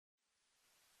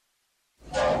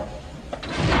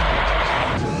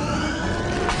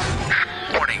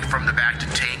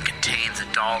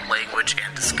language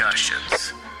and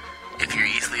discussions. If you're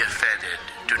easily offended,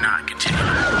 do not continue.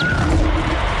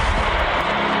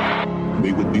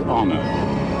 We would be honored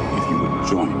if you would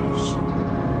join us.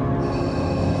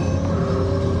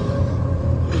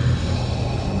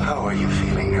 How are you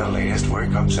feeling? Your latest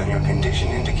workups on your condition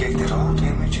indicate that all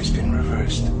damage has been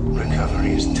reversed.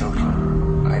 Recovery is total.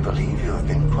 I believe you have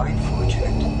been quite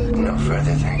fortunate. No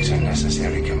further thanks are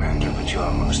necessary, Commander, but you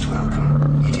are most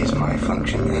welcome. It is my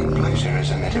function and pleasure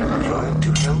as a medical droid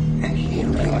to help and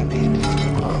heal human beings.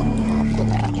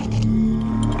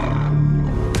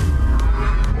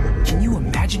 Can you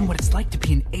imagine what it's like to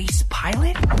be an ace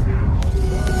pilot?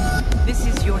 This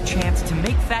is your chance to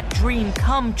make that dream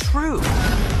come true.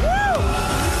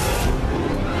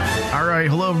 All right,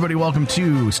 hello everybody. Welcome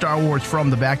to Star Wars From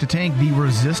the Back to Tank, the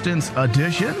Resistance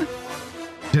Edition.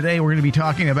 Today we're going to be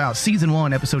talking about Season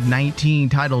 1, Episode 19,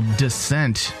 titled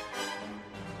Descent.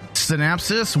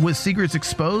 Synopsis: with secrets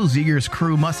exposed, Yeager's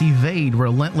crew must evade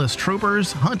relentless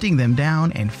troopers, hunting them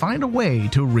down and find a way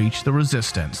to reach the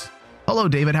Resistance. Hello,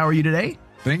 David. How are you today?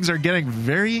 Things are getting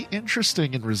very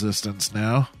interesting in Resistance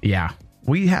now. Yeah,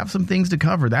 we have some things to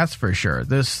cover, that's for sure.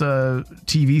 This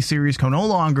TV series can no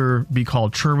longer be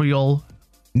called trivial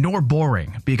nor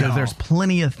boring because there's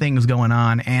plenty of things going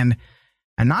on, and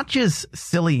not just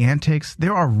silly antics.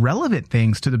 There are relevant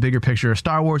things to the bigger picture of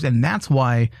Star Wars, and that's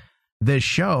why this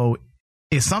show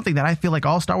is something that I feel like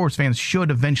all Star Wars fans should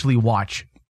eventually watch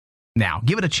now.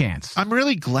 Give it a chance. I'm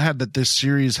really glad that this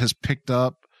series has picked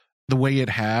up the way it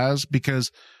has,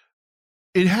 because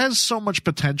it has so much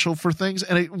potential for things,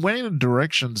 and it went in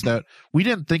directions that we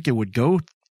didn't think it would go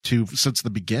to since the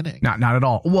beginning. Not at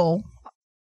all. Well,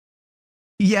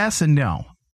 yes and no.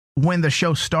 When the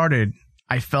show started,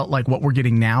 I felt like what we're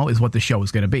getting now is what the show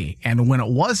is going to be. And when it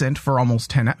wasn't for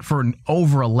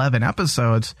over 11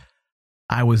 episodes,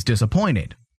 I was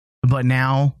disappointed. But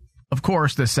now, of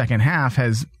course, the second half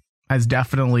has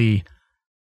definitely,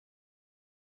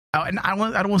 and I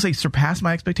don't want to say surpassed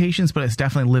my expectations, but it's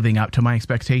definitely living up to my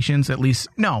expectations. At least,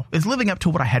 no, it's living up to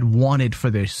what I had wanted for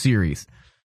this series.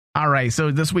 All right,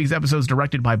 so this week's episode is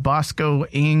directed by Bosco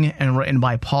Ing and written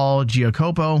by Paul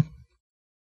Giacopo.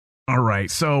 All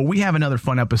right, so we have another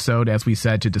fun episode, as we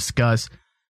said, to discuss.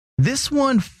 This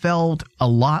one felt a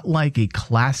lot like a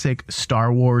classic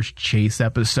Star Wars chase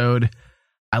episode.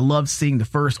 I loved seeing the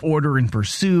First Order in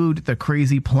pursuit, the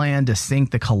crazy plan to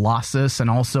sink the Colossus, and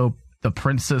also the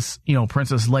Princess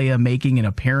Leia making an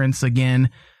appearance again.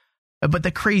 But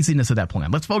the craziness of that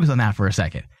plan, let's focus on that for a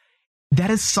second. That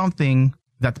is something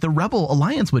that the Rebel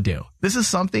Alliance would do. This is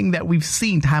something that we've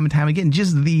seen time and time again,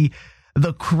 just the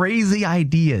crazy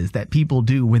ideas that people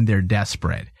do when they're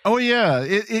desperate. Oh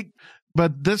yeah,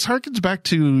 but this harkens back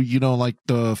to, like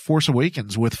the Force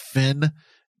Awakens with Finn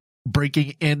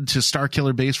breaking into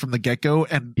Starkiller Base from the get-go,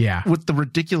 and with the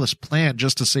ridiculous plan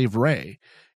just to save Rey.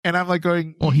 And I'm like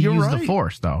going, well, he used right. the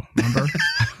Force, though, remember?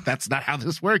 That's not how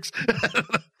this works.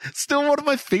 Still one of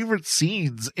my favorite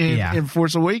scenes in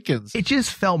Force Awakens. It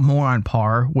just felt more on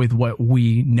par with what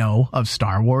we know of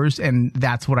Star Wars, and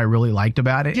that's what I really liked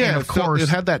about it. Yeah, and of course, it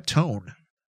had that tone.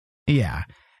 Yeah,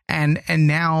 and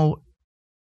now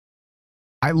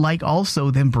I like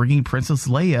also them bringing Princess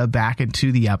Leia back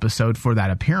into the episode for that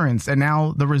appearance, and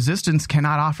now the Resistance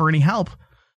cannot offer any help.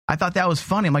 I thought that was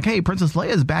funny. I'm like, hey, Princess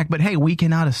Leia's back, but hey, we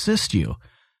cannot assist you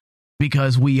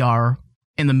because we are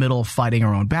in the middle of fighting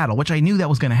our own battle, which I knew that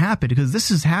was going to happen because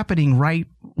this is happening right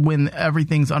when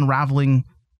everything's unraveling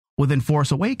within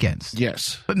Force Awakens.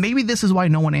 Yes. But maybe this is why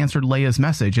no one answered Leia's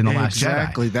message in The Last Jedi.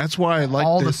 Exactly. That's why I like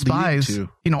all the spies,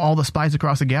 all the spies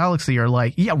across the galaxy are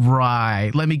like, yeah,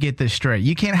 right. Let me get this straight.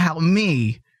 You can't help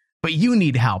me, but you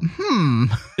need help.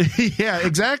 Yeah,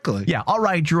 exactly. Yeah. All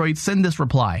right, droid, send this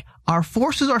reply. Our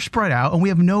forces are spread out and we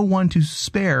have no one to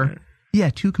spare. Yeah,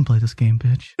 two can play this game,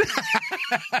 bitch.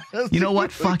 You know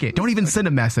what? Fuck it. Don't even send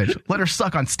a message. Let her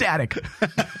suck on static.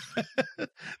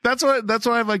 That's why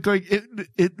I'm like going,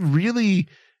 it really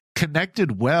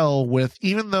connected well with,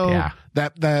 even though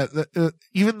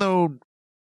even though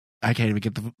I can't even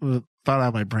get the thought out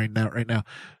of my brain right now,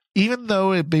 even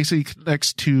though it basically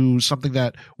connects to something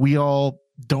that we all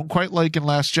don't quite like in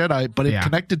Last Jedi, but it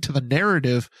connected to the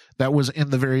narrative that was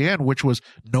in the very end, which was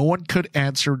no one could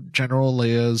answer General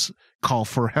Leia's call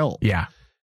for help. Yeah.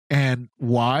 And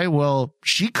why? Well,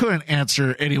 she couldn't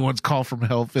answer anyone's call for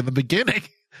help in the beginning.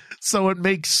 So it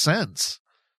makes sense.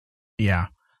 Yeah.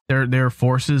 Their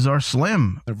forces are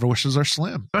slim. Their forces are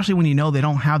slim. Especially when you know they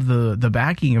don't have the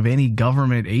backing of any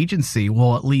government agency,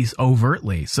 well, at least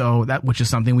overtly. So which is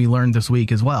something we learned this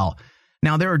week as well.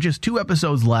 Now, there are just 2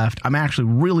 episodes left. I'm actually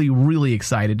really, really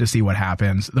excited to see what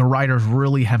happens. The writers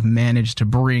really have managed to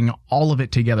bring all of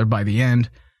it together by the end.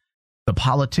 The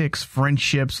politics,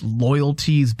 friendships,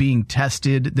 loyalties being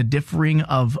tested, the differing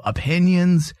of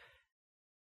opinions.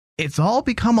 It's all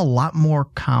become a lot more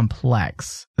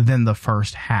complex than the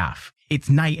first half. It's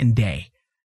night and day.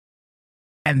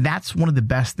 And that's one of the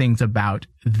best things about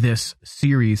this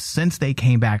series since they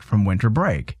came back from winter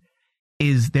break,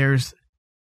 is there's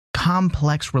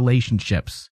complex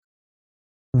relationships,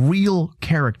 real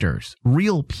characters,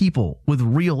 real people with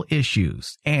real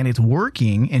issues, and it's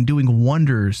working and doing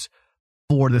wonders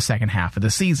for the second half of the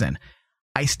season.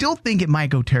 I still think it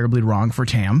might go terribly wrong for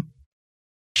Tam.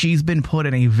 She's been put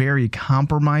in a very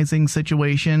compromising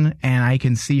situation, and I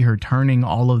can see her turning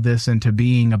all of this into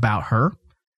being about her.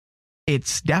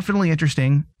 It's definitely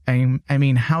interesting. I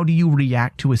mean, how do you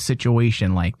react to a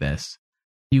situation like this?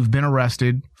 You've been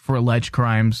arrested for alleged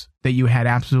crimes that you had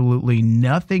absolutely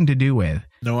nothing to do with.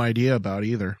 No idea about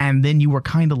either. And then you were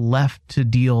kind of left to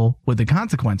deal with the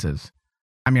consequences.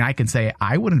 I mean, I can say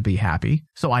I wouldn't be happy.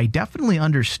 So I definitely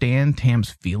understand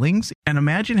Tam's feelings and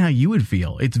imagine how you would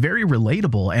feel. It's very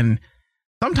relatable. And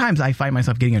sometimes I find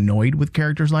myself getting annoyed with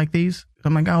characters like these.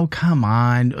 I'm like, oh, come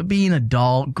on, be an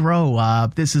adult, grow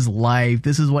up. This is life.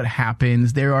 This is what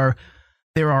happens. There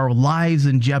are lives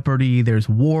in jeopardy. There's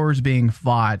wars being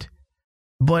fought.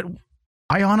 But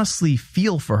I honestly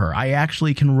feel for her. I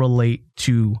actually can relate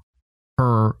to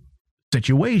her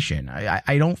situation.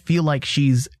 I don't feel like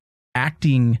she's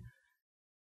acting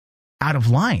out of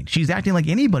line. She's acting like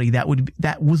anybody that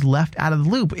was left out of the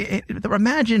loop.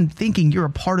 Imagine thinking you're a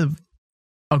part of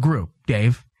a group,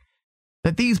 Dave,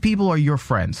 that these people are your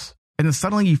friends, and then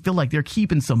suddenly you feel like they're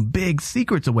keeping some big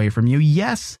secrets away from you.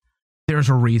 Yes, there's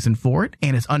a reason for it,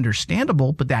 and it's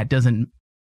understandable, but that doesn't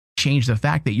change the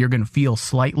fact that you're going to feel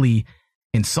slightly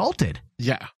insulted.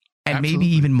 Yeah. And absolutely.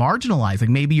 maybe even marginalized. Like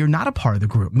maybe you're not a part of the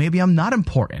group. Maybe I'm not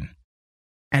important.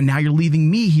 And now you're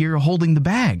leaving me here holding the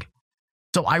bag.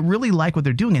 So I really like what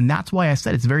they're doing. And that's why I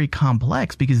said it's very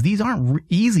complex, because these aren't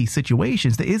easy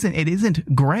situations. It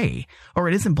isn't gray, or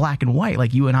it isn't black and white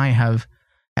like you and I have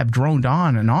droned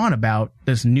on and on about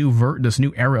this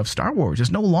new era of Star Wars. It's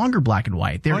no longer black and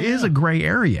white. There is a gray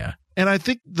area. And I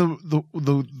think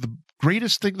the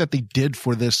greatest thing that they did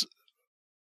for this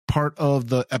part of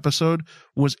the episode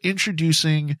was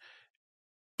introducing,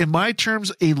 in my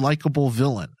terms, a likable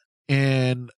villain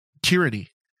in Tyranny.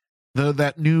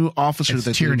 That new officer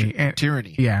that's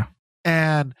Tyranny. Yeah.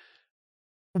 And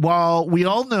while we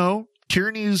all know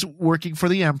Tyranny's working for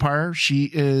the Empire, she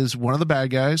is one of the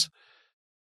bad guys.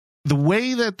 The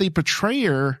way that they portray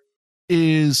her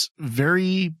is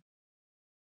very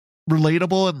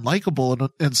relatable and likable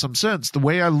in some sense. The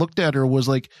way I looked at her was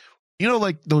like, you know,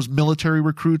 like those military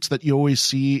recruits that you always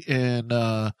see in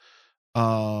the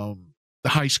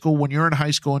high school, when you're in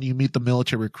high school and you meet the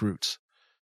military recruits.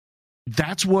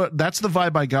 That's the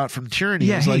vibe I got from Tyranny.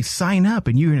 Yeah, hey, like, sign up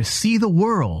and you're going to see the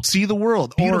world.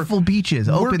 Beautiful beaches,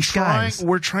 open skies.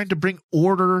 We're trying to bring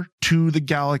order to the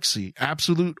galaxy.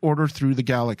 Absolute order through the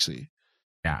galaxy.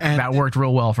 Yeah, and that worked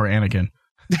real well for Anakin.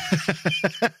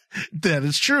 That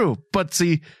is true. But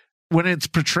see, when it's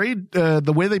portrayed,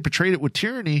 the way they portrayed it with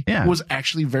Tyranny was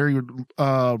actually very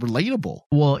relatable.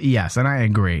 Well, yes, and I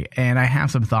agree. And I have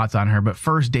some thoughts on her. But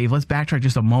first, Dave, let's backtrack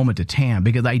just a moment to Tam,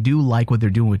 because I do like what they're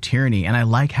doing with Tyranny. And I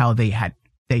like how they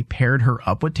paired her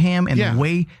up with Tam. And the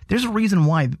way, there's a reason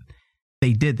why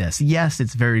they did this. Yes,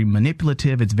 it's very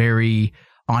manipulative. It's very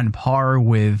on par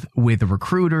with the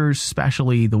recruiters,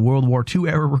 especially the World War II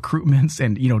era recruitments,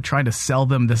 and, you know, trying to sell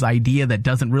them this idea that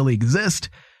doesn't really exist.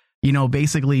 You know,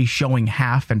 basically showing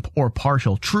half or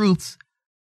partial truths.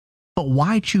 But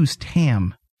why choose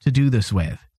Tam to do this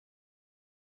with?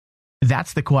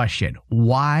 That's the question.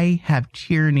 Why have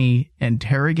Tyranny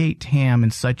interrogate Tam in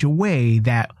such a way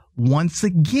that, once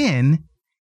again,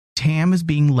 Tam is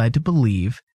being led to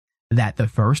believe that the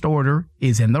First Order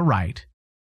is in the right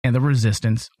and the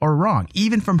Resistance are wrong,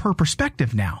 even from her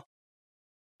perspective now?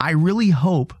 I really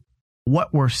hope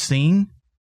what we're seeing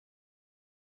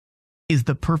is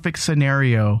the perfect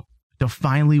scenario to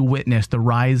finally witness the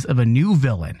rise of a new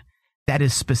villain that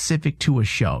is specific to a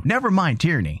show. Never mind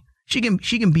Tyranny. She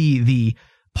can be the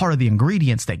part of the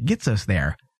ingredients that gets us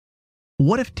there.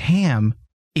 What if Tam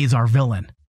is our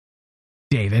villain,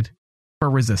 David, for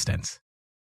Resistance?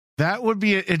 That would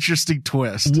be an interesting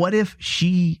twist. What if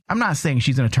I'm not saying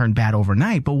she's going to turn bad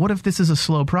overnight, but what if this is a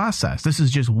slow process? This is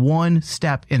just one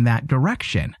step in that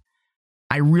direction.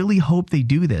 I really hope they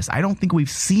do this. I don't think we've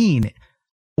seen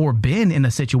or been in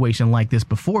a situation like this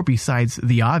before, besides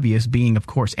the obvious being, of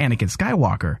course, Anakin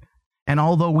Skywalker. And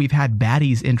although we've had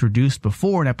baddies introduced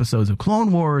before in episodes of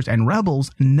Clone Wars and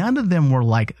Rebels, none of them were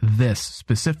like this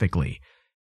specifically.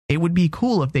 It would be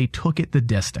cool if they took it the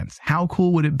distance. How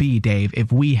cool would it be, Dave,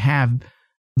 if we have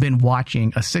been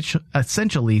watching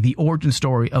essentially the origin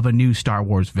story of a new Star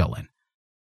Wars villain?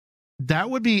 That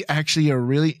would be actually a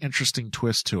really interesting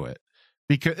twist to it,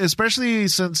 because especially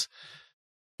since,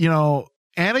 you know,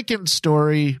 Anakin's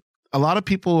story, a lot of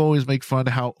people always make fun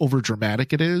of how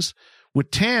overdramatic it is. With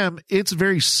Tam, it's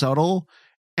very subtle,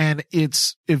 and it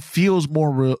feels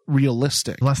more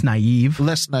realistic, less naive.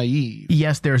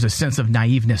 Yes, there's a sense of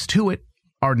naiveness to it,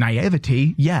 or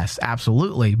naivety. Yes,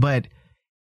 absolutely. But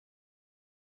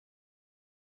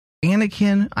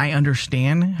Anakin, I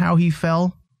understand how he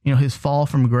fell. You know, his fall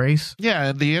from grace. Yeah,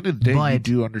 at the end of the day, you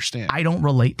do understand. I don't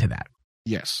relate to that.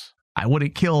 Yes. I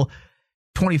wouldn't kill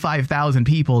 25,000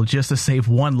 people just to save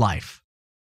one life.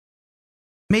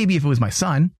 Maybe if it was my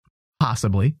son,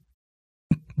 possibly.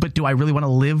 But do I really want to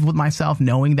live with myself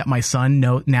knowing that my son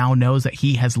now knows that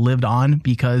he has lived on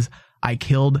because I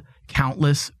killed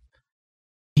countless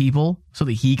people so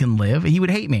that he can live? He would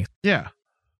hate me. Yeah.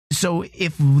 So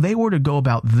if they were to go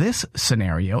about this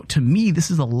scenario, to me,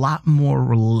 this is a lot more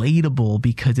relatable,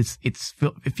 because it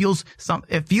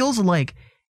feels like,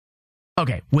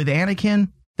 okay, with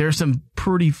Anakin, there's some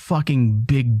pretty fucking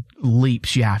big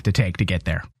leaps you have to take to get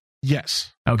there.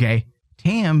 Yes. Okay.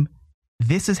 Tam,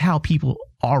 this is how people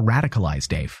are radicalized,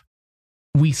 Dave.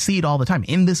 We see it all the time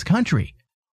in this country.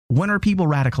 When are people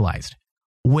radicalized?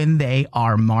 When they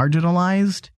are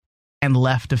marginalized and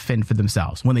left to fend for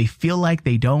themselves. When they feel like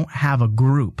they don't have a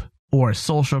group or a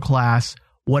social class,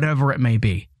 whatever it may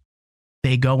be,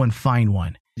 they go and find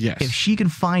one. Yes. If she can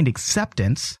find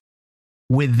acceptance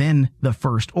within the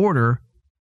First Order,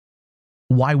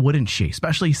 why wouldn't she?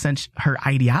 Especially since her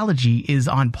ideology is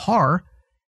on par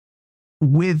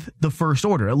with the First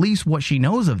Order, at least what she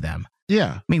knows of them.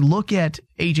 Yeah. I mean, look at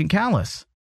Agent Kallus.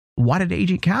 Why did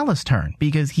Agent Kallus turn?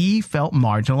 Because he felt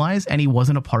marginalized and he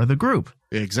wasn't a part of the group.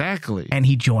 Exactly. And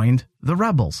he joined the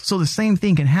Rebels. So the same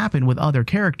thing can happen with other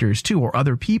characters too, or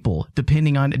other people,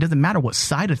 depending on, it doesn't matter what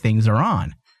side of things they're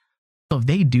on. So if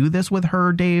they do this with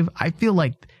her, Dave, I feel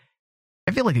like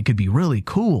it could be really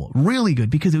cool, really good,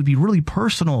 because it would be really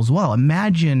personal as well.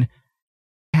 Imagine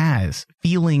Kaz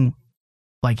feeling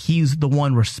like he's the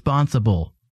one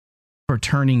responsible for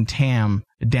turning Tam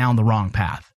down the wrong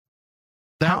path.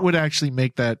 That would actually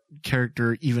make that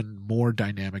character even more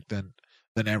dynamic than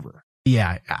ever.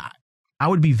 Yeah, I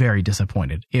would be very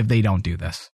disappointed if they don't do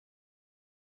this.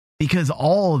 Because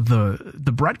all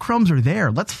the breadcrumbs are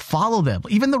there. Let's follow them.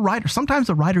 Even the writers. Sometimes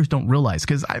the writers don't realize,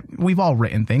 because we've all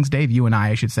written things, Dave, you and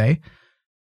I should say.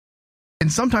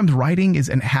 And sometimes writing is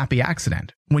a happy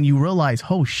accident. When you realize,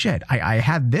 oh shit, I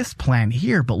had this plan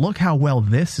here, but look how well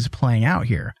this is playing out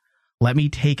here. Let me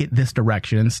take it this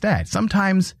direction instead.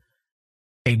 Sometimes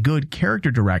a good character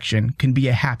direction can be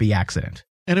a happy accident.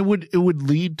 And it would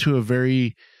lead to a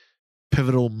very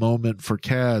pivotal moment for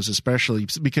Kaz, especially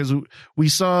because we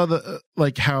saw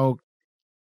how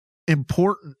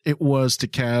important it was to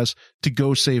Kaz to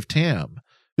go save Tam,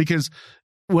 because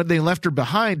when they left her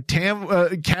behind,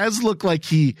 Kaz looked like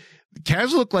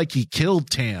he killed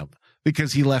Tam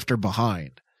because he left her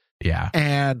behind. Yeah.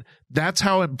 And that's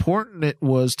how important it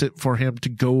was for him to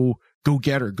go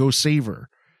get her, go save her.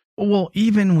 Well,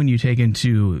 even when you take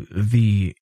into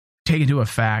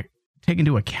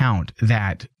account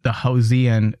that the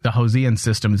Hosean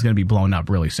system is going to be blown up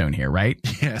really soon here, right?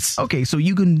 Yes. Okay, so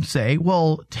you can say,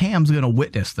 well, Tam's going to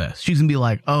witness this. She's going to be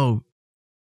like, oh,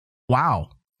 wow,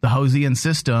 the Hosean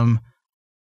system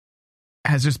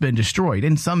has just been destroyed.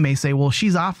 And some may say, well,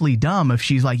 she's awfully dumb if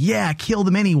she's like, yeah, kill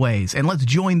them anyways, and let's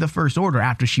join the First Order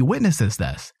after she witnesses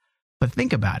this. But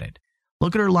think about it.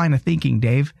 Look at her line of thinking,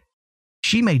 Dave.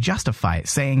 She may justify it,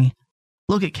 saying,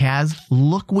 look at Kaz,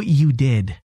 look what you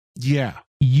did. Yeah.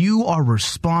 You are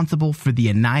responsible for the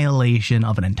annihilation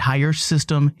of an entire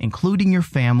system, including your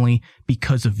family,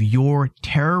 because of your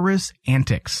terrorist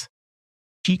antics.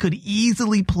 She could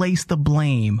easily place the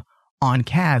blame on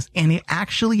Kaz, and it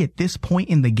actually, at this point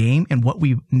in the game and what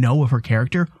we know of her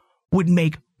character, would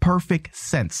make perfect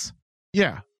sense.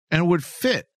 Yeah, and it would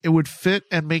fit. It would fit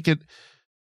and make it...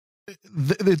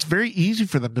 It's very easy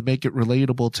for them to make it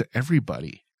relatable to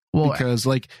everybody. Well, because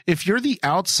if you're the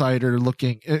outsider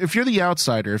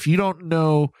if you don't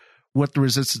know what the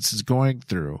Resistance is going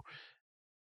through,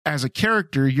 as a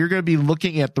character, you're going to be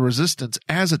looking at the Resistance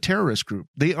as a terrorist group.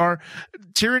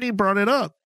 Tyranny brought it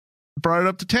up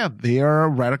to Tam. They are a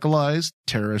radicalized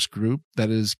terrorist group that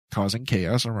is causing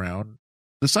chaos around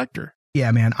the sector.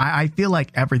 Yeah, man, I feel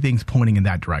like everything's pointing in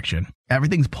that direction.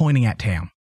 Everything's pointing at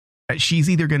Tam. She's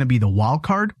either going to be the wild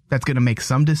card that's going to make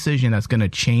some decision that's going to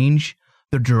change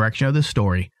the direction of the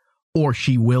story, or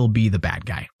she will be the bad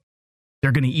guy.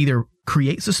 They're going to either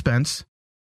create suspense.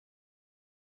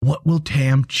 What will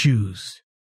Tam choose?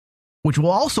 Which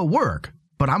will also work,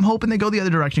 but I'm hoping they go the other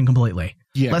direction completely.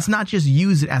 Yeah. Let's not just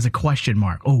use it as a question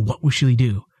mark. Oh, what will she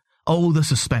do? Oh, the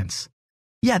suspense.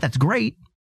 Yeah, that's great.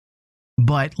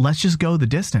 But let's just go the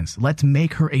distance. Let's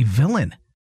make her a villain.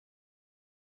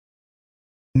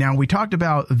 Now, we talked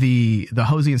about the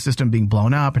Hosian system being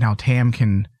blown up and how Tam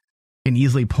can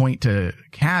easily point to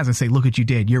Kaz and say, look what you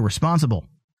did. You're responsible.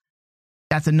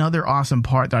 That's another awesome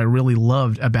part that I really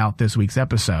loved about this week's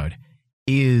episode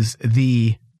is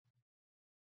the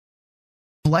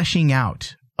fleshing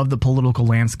out of the political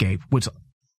landscape, which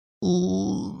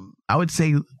I would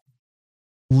say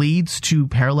leads to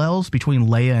parallels between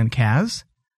Leia and Kaz.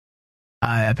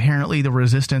 Apparently, the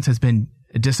Resistance has been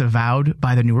disavowed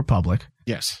by the New Republic.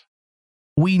 Yes.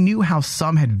 We knew how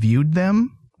some had viewed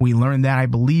them. We learned that, I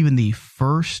believe, in the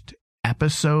first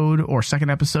episode or second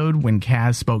episode when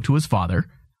Kaz spoke to his father.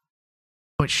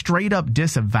 But straight up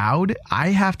disavowed, I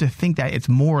have to think that it's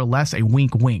more or less a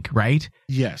wink, right?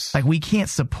 Yes. Like, we can't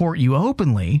support you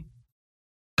openly.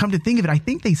 Come to think of it, I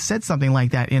think they said something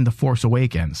like that in The Force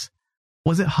Awakens.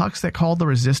 Was it Hux that called the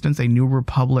Resistance a New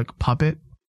Republic puppet?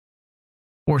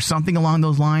 Or something along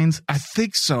those lines? I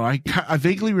think so. I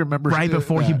vaguely remember. Right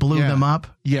before he blew them up?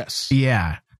 Yes.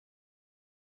 Yeah.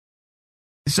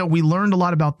 So we learned a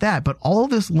lot about that, but all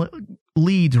of this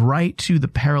leads right to the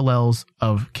parallels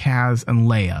of Kaz and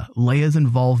Leia. Leia's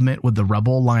involvement with the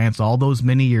Rebel Alliance all those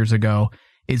many years ago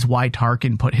is why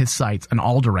Tarkin put his sights on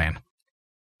Alderaan.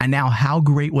 And now how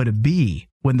great would it be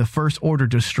when the First Order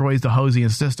destroys the Hosian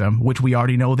system, which we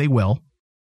already know they will,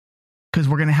 because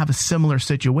we're going to have a similar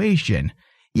situation.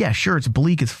 Yeah, sure, it's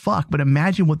bleak as fuck, but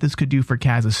imagine what this could do for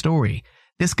Kaz's story.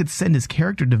 This could send his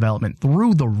character development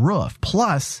through the roof.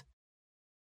 Plus,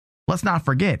 let's not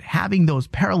forget, having those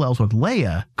parallels with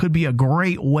Leia could be a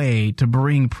great way to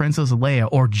bring Princess Leia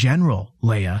or General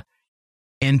Leia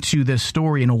into this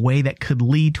story in a way that could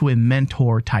lead to a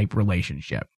mentor-type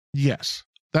relationship. Yes.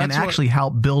 And actually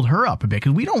help build her up a bit,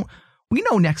 because we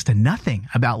know next to nothing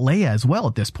about Leia as well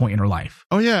at this point in her life.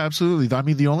 Oh, yeah, absolutely. I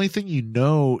mean, the only thing you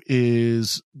know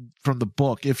is from the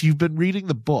book. If you've been reading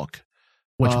the book.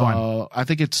 Which one? I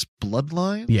think it's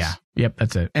Bloodlines. Yeah. Yep,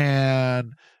 that's it.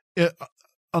 And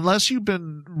unless you've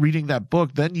been reading that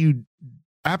book, then you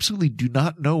absolutely do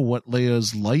not know what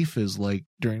Leia's life is like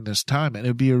during this time. And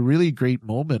it'd be a really great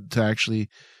moment to actually,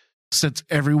 since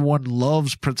everyone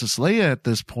loves Princess Leia at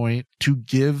this point, to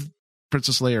give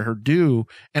Princess Leia her due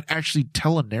and actually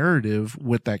tell a narrative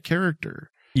with that character.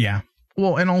 Yeah.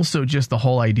 Well, and also just the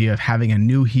whole idea of having a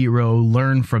new hero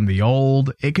learn from the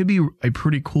old. It could be a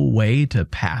pretty cool way to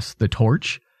pass the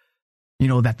torch, you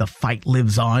know, that the fight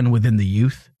lives on within the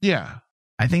youth. Yeah.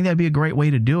 I think that'd be a great way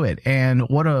to do it. And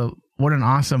what an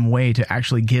awesome way to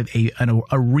actually give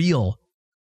a real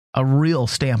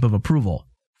stamp of approval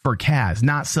for Kaz,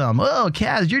 not some, oh,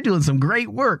 Kaz, you're doing some great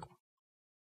work.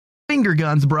 Finger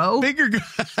guns, bro.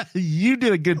 You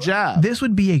did a good job. This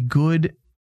would be a good,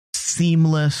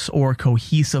 seamless or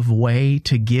cohesive way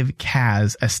to give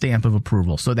Kaz a stamp of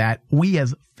approval so that we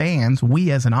as fans,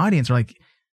 we as an audience are like,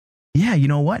 yeah, you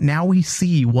know what? Now we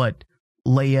see what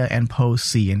Leia and Poe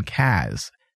see in Kaz.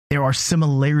 There are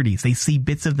similarities. They see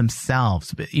bits of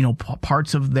themselves, you know,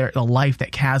 parts of the life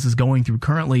that Kaz is going through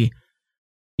currently,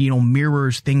 you know,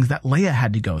 mirrors things that Leia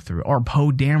had to go through, or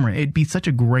Poe Dameron. It'd be such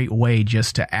a great way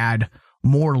just to add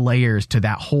more layers to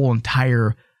that whole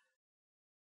entire,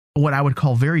 what I would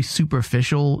call very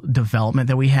superficial development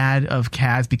that we had of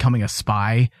Kaz becoming a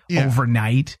spy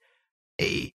overnight.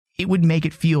 It would make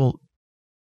it feel,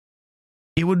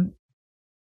 it would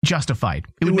justified.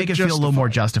 It would make it feel a little more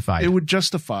justified. It would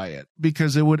justify it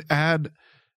because it would add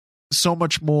so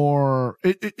much more,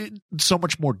 so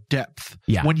much more depth.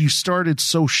 Yeah. When you started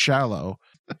so shallow.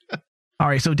 All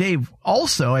right. So Dave,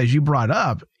 also, as you brought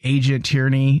up, Agent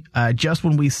Tierney, just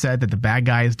when we said that the bad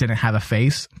guys didn't have a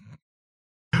face,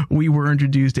 we were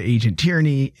introduced to Agent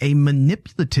Tierney, a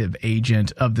manipulative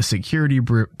agent of the Security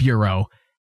Bureau.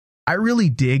 I really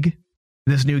dig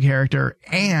this new character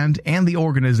and the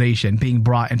organization being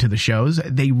brought into the shows.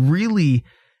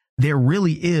 There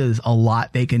really is a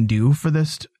lot they can do for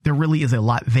this. There really is a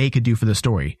lot they could do for the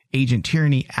story. Agent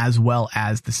Tierney as well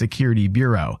as the Security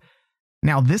Bureau.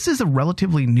 Now, this is a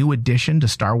relatively new addition to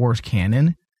Star Wars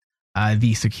canon.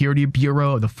 The Security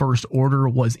Bureau of the First Order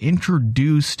was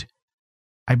introduced,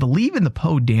 I believe, in the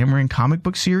Poe Dameron comic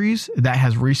book series that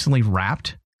has recently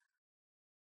wrapped.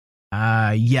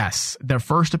 Yes, the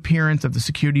first appearance of the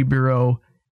Security Bureau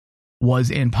was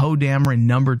in Poe Dameron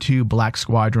 #2 Black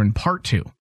Squadron Part 2.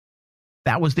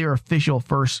 That was their official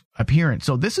first appearance.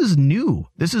 So this is new.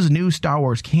 This is new Star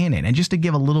Wars canon. And just to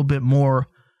give a little bit more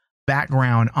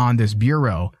background on this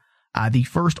bureau, the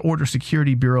First Order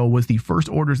Security Bureau was the First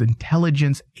Order's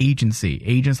intelligence agency.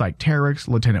 Agents like Terex,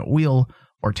 Lieutenant Wheel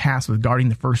were tasked with guarding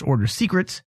the First Order's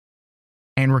secrets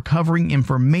and recovering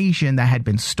information that had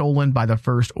been stolen by the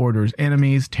First Order's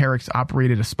enemies. Terex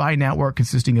operated a spy network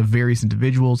consisting of various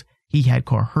individuals he had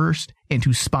coerced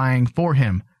into spying for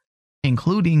him,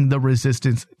 including the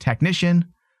Resistance technician,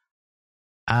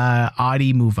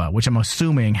 Adi Muva, which I'm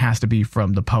assuming has to be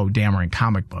from the Poe Dameron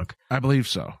comic book. I believe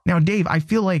so. Now, Dave, I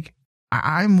feel like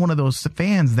I'm one of those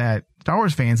fans that Star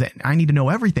Wars fans that I need to know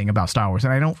everything about Star Wars,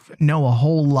 and I don't know a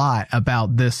whole lot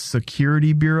about this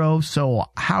security bureau. So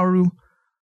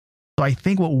I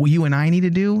think what you and I need to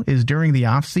do is during the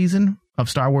off season of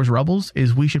Star Wars Rebels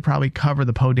is we should probably cover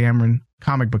the Poe Dameron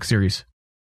comic book series.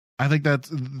 I think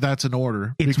that's an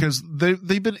order because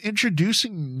they've been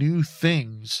introducing new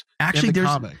things in the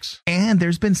comics, and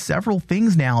there's been several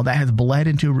things now that has bled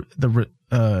into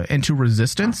into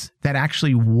Resistance that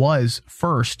actually was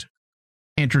first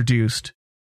introduced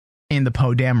in the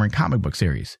Poe Dameron comic book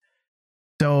series.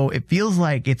 So it feels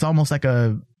like it's almost like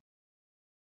an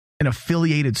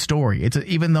affiliated story.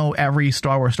 Even though every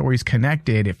Star Wars story is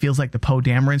connected, it feels like the Poe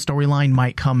Dameron storyline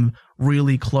might come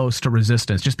really close to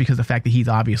Resistance just because of the fact that he's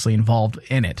obviously involved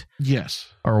in it. Yes.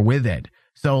 Or with it.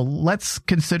 So let's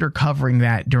consider covering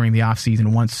that during the off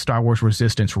season once Star Wars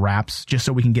Resistance wraps, just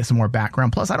so we can get some more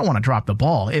background. Plus, I don't want to drop the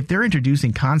ball. If they're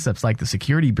introducing concepts like the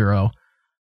Security Bureau,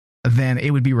 then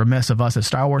it would be remiss of us as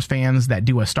Star Wars fans that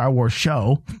do a Star Wars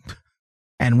show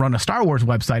and run a Star Wars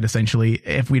website, essentially,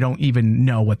 if we don't even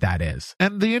know what that is.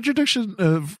 And the introduction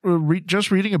of just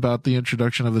reading about the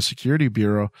introduction of the Security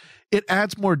Bureau, it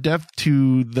adds more depth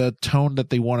to the tone that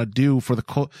they want to do for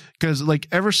the because like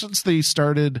ever since they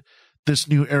started this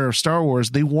new era of Star Wars,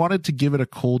 they wanted to give it a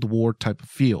Cold War type of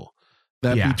feel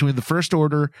between the First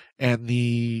Order and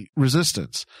the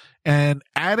Resistance. And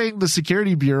adding the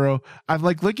Security Bureau, I'm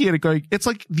like looking at it going, it's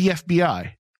like the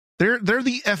FBI. They're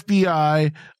the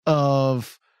FBI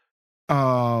of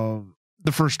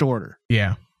the First Order.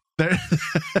 Yeah.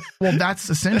 Well,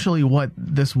 that's essentially what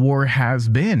this war has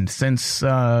been since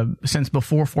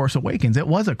before Force Awakens. It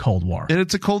was a Cold War. And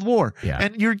it's a Cold War. Yeah.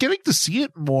 And you're getting to see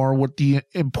it more with the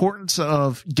importance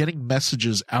of getting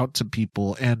messages out to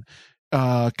people and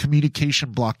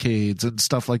communication blockades and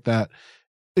stuff like that.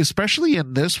 Especially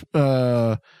in this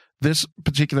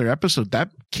particular episode,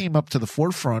 that came up to the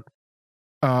forefront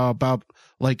about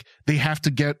like they have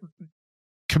to get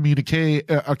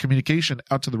communication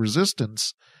out to the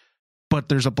Resistance, but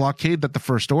there's a blockade that the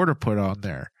First Order put on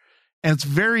there, and it's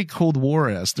very Cold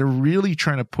War-esque. They're really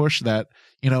trying to push that,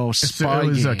 spy. It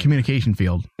was a communication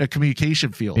field. A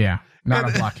communication field, yeah, not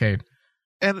a blockade.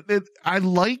 And I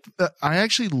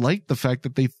actually like the fact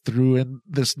that they threw in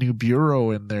this new bureau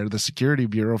in there, the Security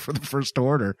Bureau for the First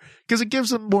Order, because it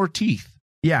gives them more teeth.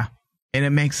 Yeah, and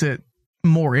it makes it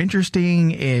more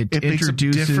interesting. It makes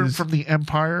introduces it different from the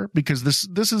Empire, because this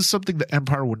is something the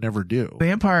Empire would never do. The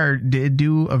Empire did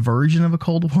do a version of a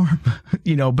Cold War,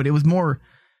 but it was more.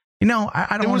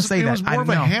 I don't want to say that. It was more of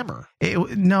a hammer.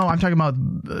 No, I'm talking about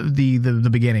the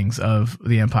beginnings of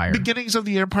the Empire. Beginnings of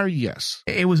the Empire, yes.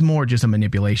 It was more just a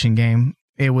manipulation game.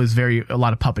 It was a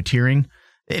lot of puppeteering.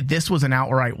 This was an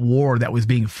outright war that was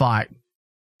being fought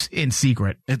in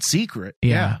secret. In secret,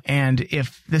 yeah. And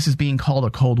if this is being called a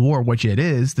Cold War, which it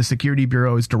is, the Security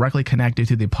Bureau is directly connected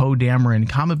to the Poe Dameron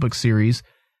comic book series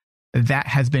that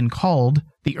has been called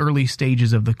the early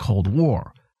stages of the Cold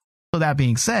War. So that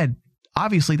being said,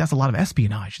 obviously that's a lot of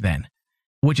espionage then,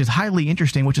 which is highly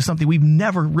interesting, which is something we've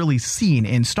never really seen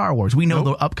in Star Wars. We know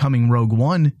the upcoming Rogue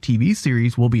One TV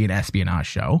series will be an espionage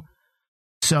show.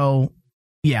 So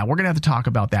yeah, we're going to have to talk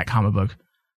about that comic book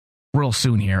real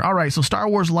soon here. All right. So Star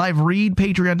Wars Live Read,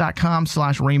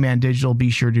 patreon.com/Rayman Digital. Be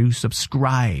sure to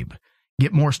subscribe.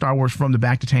 Get more Star Wars from the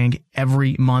Back to Tank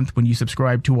every month when you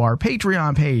subscribe to our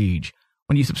Patreon page.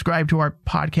 When you subscribe to our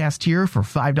podcast tier for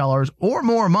 $5 or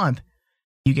more a month,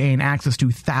 you gain access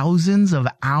to thousands of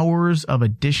hours of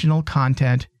additional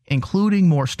content, including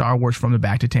more Star Wars from the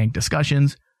Back to Tank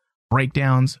discussions,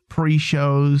 breakdowns,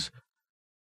 pre-shows,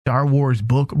 Star Wars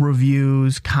book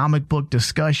reviews, comic book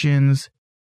discussions,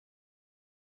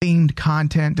 themed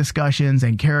content discussions,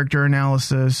 and character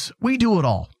analysis. We do it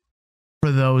all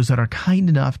for those that are kind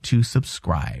enough to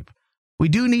subscribe. We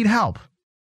do need help.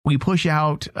 We push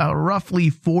out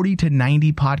roughly 40 to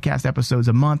 90 podcast episodes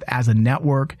a month as a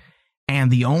network.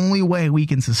 And the only way we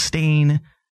can sustain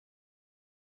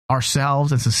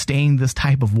ourselves and sustain this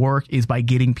type of work is by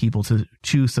getting people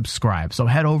to subscribe. So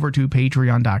head over to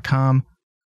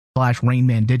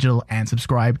patreon.com/RainmanDigital and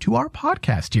subscribe to our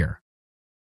podcast here.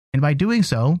 And by doing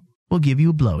so, we'll give you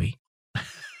a blowy.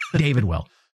 David will.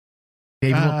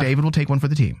 David will take one for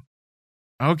the team.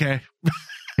 Okay.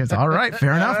 It's all right.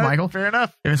 Fair enough, Michael. Fair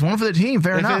enough. If it's one for the team,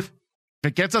 fair enough. If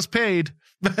it gets us paid.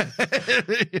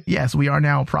 Yes, we are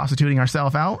now prostituting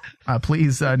ourselves out.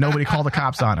 Please, nobody call the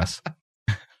cops on us.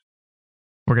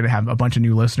 We're going to have a bunch of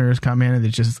new listeners come in, and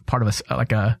it's just part of a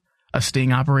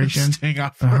sting operation.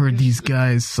 I heard these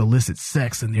guys solicit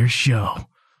sex in their show.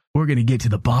 We're going to get to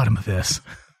the bottom of this.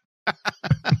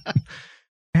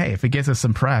 Hey, if it gets us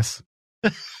some press,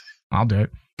 I'll do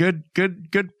it. Good.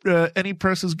 Any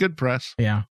press is good press.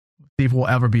 Yeah. See if we'll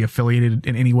ever be affiliated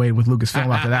in any way with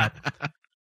Lucasfilm after that.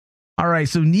 All right.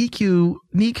 So Niku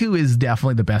is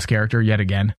definitely the best character yet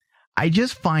again. I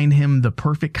just find him the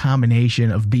perfect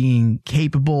combination of being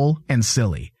capable and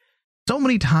silly. So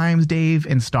many times, Dave,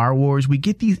 in Star Wars, we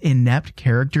get these inept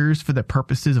characters for the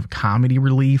purposes of comedy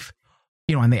relief.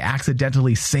 And they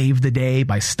accidentally save the day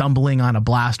by stumbling on a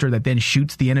blaster that then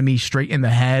shoots the enemy straight in the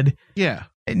head. Yeah.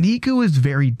 And Niku is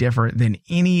very different than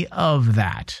any of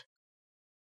that.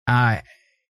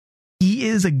 He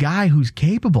is a guy who's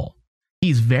capable.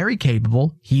 He's very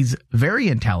capable. He's very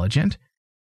intelligent.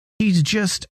 He's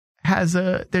just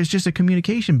there's just a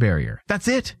communication barrier. That's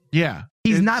it. Yeah.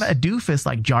 He's not a doofus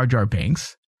like Jar Jar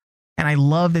Binks. And I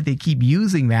love that they keep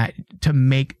using that to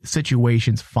make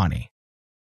situations funny.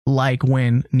 Like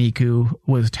when Niku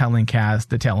was telling Kaz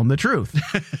to tell him the truth.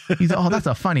 He's, oh, that's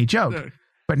a funny joke.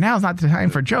 But now's not the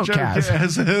time for joke, Kaz.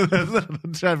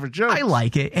 Time for jokes. I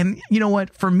like it. And you know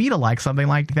what? For me to like something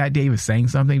like that, Dave is saying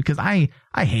something, because I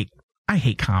hate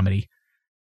comedy.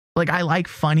 Like, I like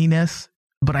funniness,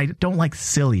 but I don't like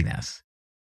silliness.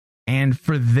 And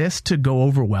for this to go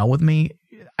over well with me,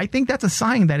 I think that's a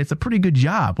sign that it's a pretty good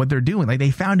job, what they're doing. Like,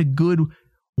 they found a good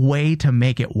way to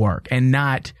make it work and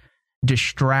not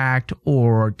distract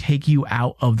or take you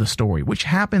out of the story, which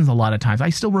happens a lot of times.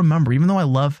 I still remember, even though I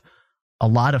love a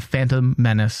lot of Phantom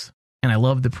Menace and I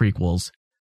love the prequels,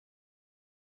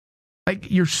 like,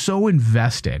 you're so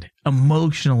invested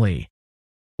emotionally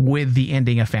with the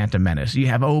ending of Phantom Menace. You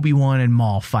have Obi-Wan and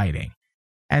Maul fighting,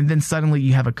 and then suddenly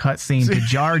you have a cutscene to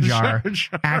Jar Jar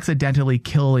accidentally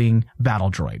killing battle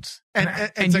droids.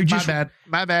 And you're like, just,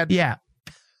 my bad. Yeah.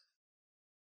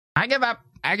 I give up.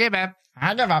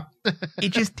 It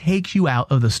just takes you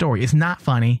out of the story. It's not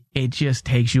funny. It just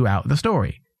takes you out of the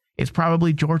story. It's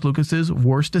probably George Lucas's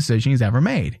worst decision he's ever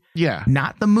made. Yeah.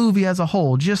 Not the movie as a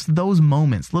whole, just those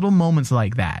moments, little moments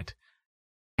like that.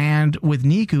 And with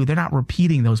Niku, they're not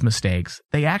repeating those mistakes.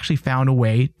 They actually found a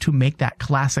way to make that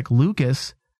classic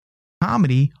Lucas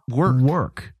comedy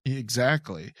work.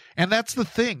 Exactly. And that's the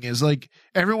thing, is like,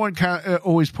 everyone kind of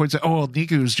always points out, oh,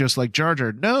 Niku's just like Jar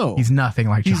Jar. No. He's nothing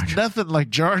like Jar Jar. He's nothing like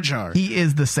Jar Jar. He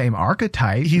is the same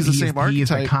archetype. He is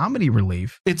the comedy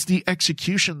relief. It's the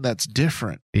execution that's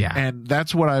different. Yeah. And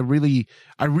that's what I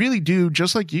really do,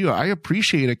 just like you. I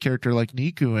appreciate a character like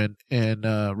Niku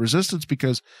and Resistance,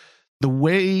 because the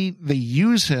way they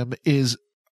use him is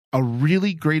a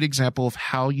really great example of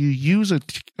how you use a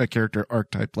character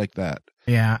archetype like that.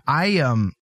 Yeah,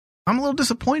 I'm a little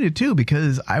disappointed too,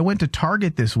 because I went to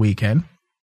Target this weekend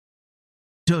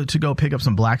to go pick up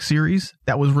some Black Series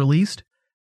that was released,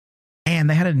 and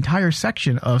they had an entire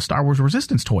section of Star Wars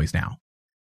Resistance toys now.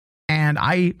 And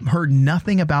I heard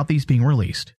nothing about these being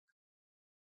released.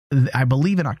 I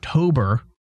believe in October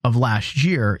of last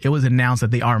year, it was announced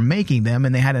that they are making them,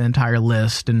 and they had an entire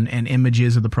list and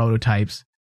images of the prototypes.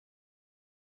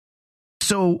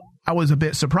 So I was a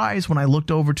bit surprised when I looked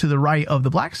over to the right of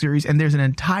the Black Series, and there's an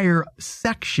entire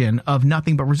section of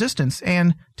nothing but Resistance,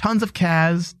 and tons of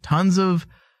Kaz, tons of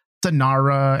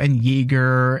Sonara and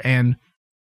Yeager and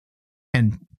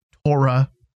Tora.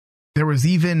 There was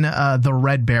even the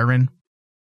Red Baron,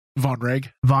 Von Reg.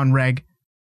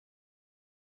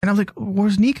 And I was like,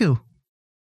 where's Niku?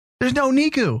 There's no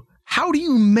Niku. How do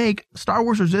you make Star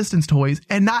Wars Resistance toys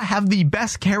and not have the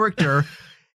best character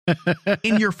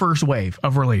in your first wave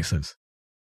of releases?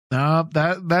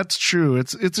 That's true.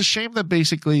 It's a shame that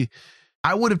basically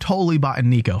I would have totally bought a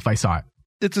Nico if I saw it.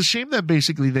 It's a shame that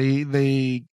basically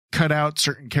they cut out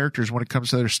certain characters when it comes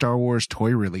to their Star Wars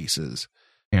toy releases.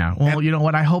 Yeah. Well, you know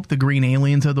what? I hope the green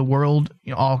aliens of the world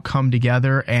all come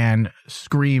together and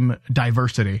scream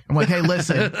diversity. I'm like, hey,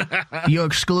 listen, you're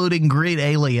excluding green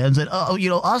aliens, and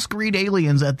us green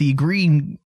aliens at the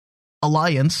Green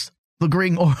Alliance, the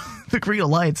Green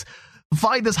Alliance,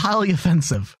 find this highly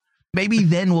offensive. Maybe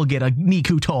then we'll get a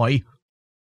Niku toy.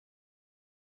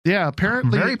 Yeah,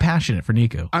 apparently very passionate for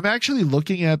Nico. I'm actually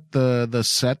looking at the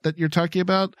set that you're talking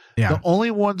about. Yeah. The only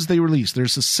ones they released,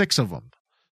 there's 6 of them.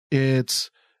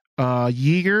 It's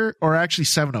Yeager, or actually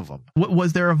 7 of them.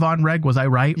 Was there a Von Reg? Was I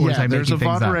right? Or yeah, I there's a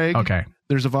making Von Reg. Okay.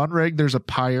 There's a Von Reg. There's a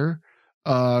Pyre,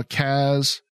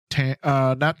 Kaz,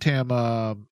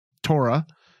 Tora,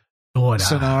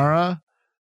 Sonara,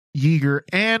 Yeager,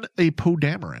 and a Poe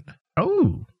Dameron.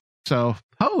 Oh. So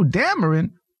Poe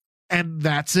Dameron. And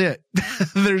that's it.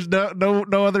 There's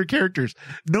no other characters.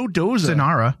 No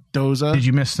Doza. Doza. Did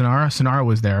you miss Sonara? Sonara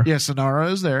was there. Yeah, Sonara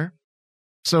is there.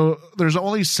 So there's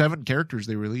only 7 characters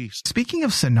they released. Speaking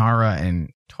of Sonara and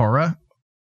Tora,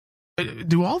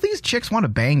 do all these chicks want to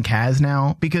bang Kaz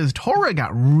now? Because Tora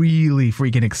got really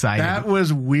freaking excited. That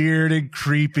was weird and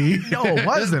creepy. No, it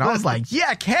wasn't. I was like,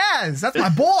 yeah, Kaz, that's my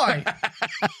boy.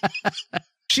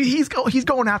 He's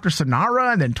going after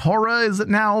Sonara, and then Tora is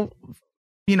now...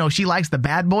 she likes the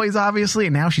bad boys, obviously,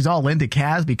 and now she's all into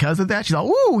Kaz because of that. She's like,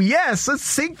 ooh, yes, let's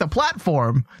sync the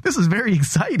platform. This is very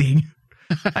exciting.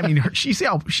 I mean, see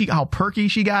how perky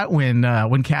she got when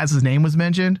Kaz's name was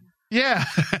mentioned? Yeah.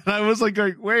 And I was like,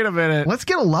 wait a minute. Let's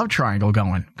get a love triangle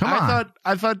going. Come on.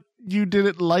 I thought you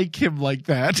didn't like him like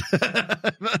that.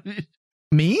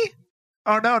 Me?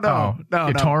 Oh, no.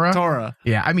 Tora?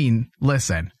 Yeah, I mean,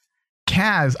 listen.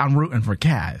 Kaz, I'm rooting for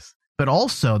Kaz. But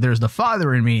also, there's the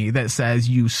father in me that says,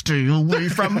 you stay away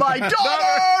from my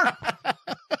daughter!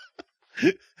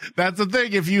 That's the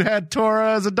thing. If you had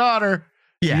Tora as a daughter,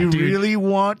 you really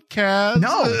want Kaz?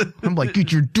 No. I'm like,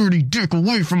 get your dirty dick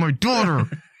away from my daughter.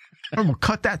 I'm going to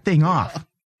cut that thing off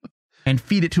and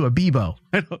feed it to a Bebo.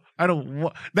 I don't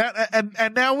want that.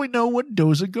 And now we know what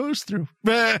Doza goes through.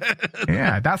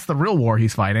 Yeah, that's the real war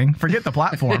he's fighting. Forget the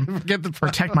platform.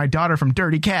 Protect my daughter from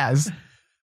dirty Kaz.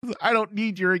 I don't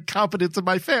need your incompetence in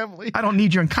my family. I don't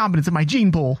need your incompetence in my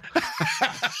gene pool.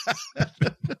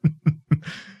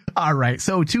 All right.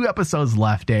 So 2 episodes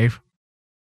left, Dave.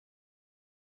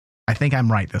 I think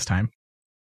I'm right this time.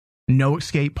 No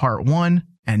Escape Part 1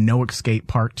 and No Escape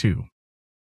Part 2.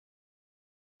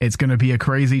 It's going to be a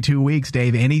crazy 2 weeks,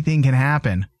 Dave. Anything can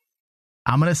happen.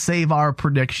 I'm going to save our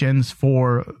predictions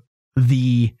for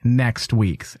the next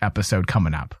week's episode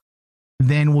coming up.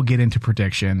 Then we'll get into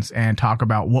predictions and talk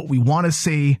about what we want to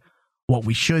see, what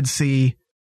we should see,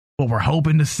 what we're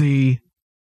hoping to see,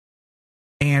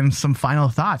 and some final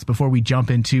thoughts before we jump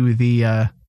into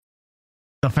the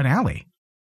finale.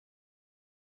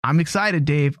 I'm excited,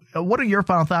 Dave. What are your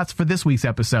final thoughts for this week's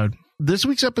episode? This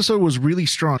week's episode was really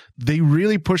strong. They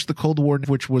really pushed the Cold War,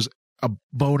 which was a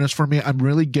bonus for me. I'm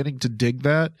really getting to dig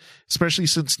that, especially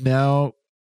since now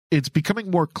it's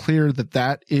becoming more clear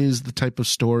that is the type of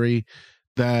story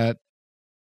that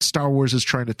Star Wars is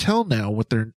trying to tell now, with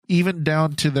their, even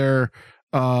down to their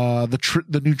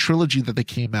the new trilogy that they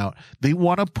came out. They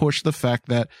want to push the fact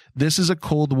that this is a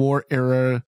Cold War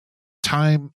era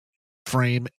time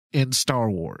frame in Star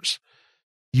Wars.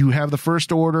 You have the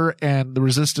First Order and the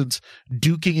Resistance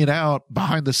duking it out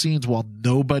behind the scenes while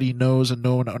nobody knows and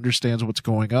no one understands what's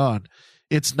going on.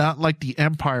 It's not like the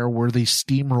Empire where they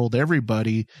steamrolled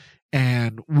everybody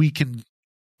and we can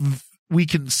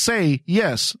say,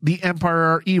 yes, the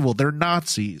Empire are evil. They're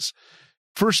Nazis.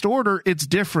 First Order, it's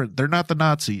different. They're not the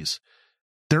Nazis.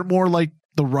 They're more like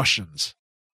the Russians.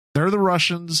 They're the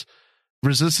Russians.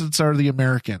 Resistance are the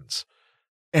Americans.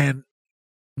 And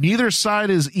neither side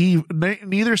is evil.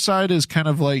 Neither side is kind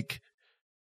of like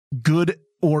good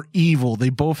or evil. They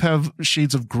both have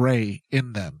shades of gray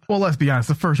in them. Well, let's be honest.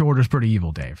 The First Order is pretty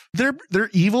evil, Dave. They're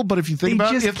evil, but if you think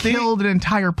about it, if they killed an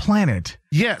entire planet.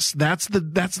 Yes, that's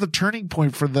the turning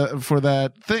point for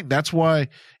that thing. That's why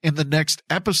in the next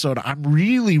episode, I'm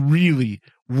really, really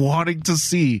wanting to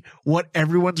see what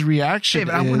everyone's reaction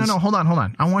is. No, hold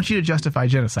on. I want you to justify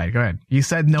genocide. Go ahead. You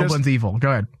said one's evil. Go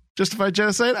ahead. Justify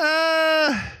genocide?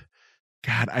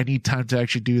 God, I need time to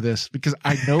actually do this because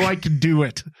I know I can do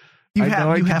it. You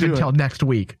have until next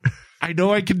week. I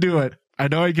know I can do it.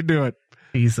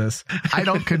 Jesus. I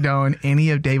don't condone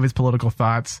any of David's political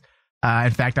thoughts.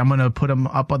 In fact, I'm going to put them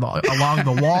up along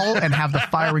the wall and have the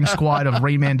firing squad of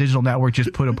Rayman Digital Network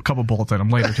just put a couple bullets in them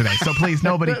later today. So please,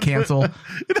 nobody cancel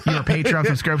your Patreon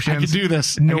subscriptions. I can do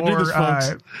this.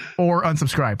 Folks. Or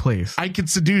unsubscribe, please. I can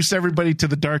seduce everybody to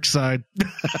the dark side.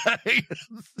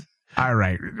 All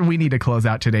right. We need to close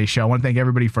out today's show. I want to thank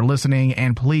everybody for listening.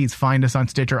 And please find us on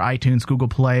Stitcher, iTunes, Google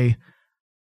Play,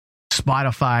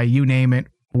 Spotify, you name it.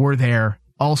 We're there.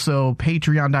 Also,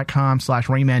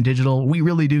 patreon.com/Rayman Digital. We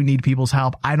really do need people's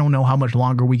help. I don't know how much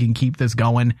longer we can keep this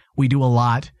going. We do a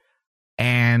lot.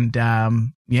 And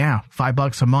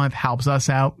 $5 a month helps us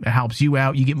out. It helps you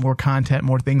out. You get more content,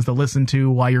 more things to listen to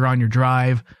while you're on your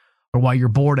drive, or while you're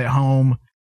bored at home,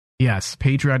 yes,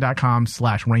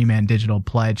 patreon.com/Rayman Digital.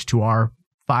 Pledge to our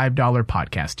 $5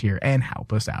 podcast tier and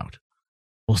help us out.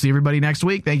 We'll see everybody next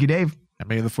week. Thank you, Dave. And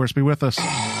may the force be with us.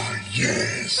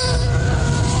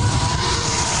 Yes.